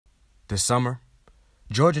This summer,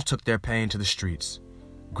 Georgia took their pain to the streets,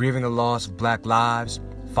 grieving the loss of black lives,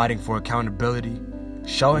 fighting for accountability,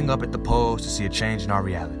 showing up at the polls to see a change in our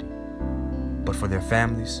reality. But for their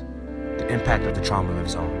families, the impact of the trauma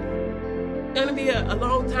lives on. It's gonna be a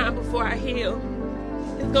long time before I heal.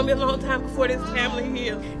 It's gonna be a long time before this family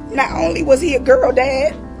heals. Not only was he a girl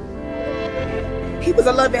dad, he was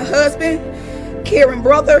a loving husband, caring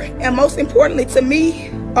brother, and most importantly to me,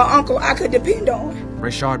 an uncle I could depend on.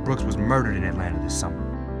 Rayshard Brooks was murdered in Atlanta this summer.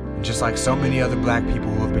 And just like so many other black people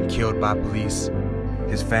who have been killed by police,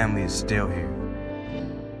 his family is still here.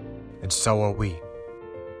 And so are we.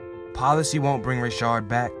 Policy won't bring Rayshard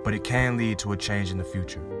back, but it can lead to a change in the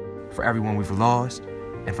future. For everyone we've lost,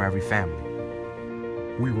 and for every family.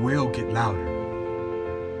 We will get louder.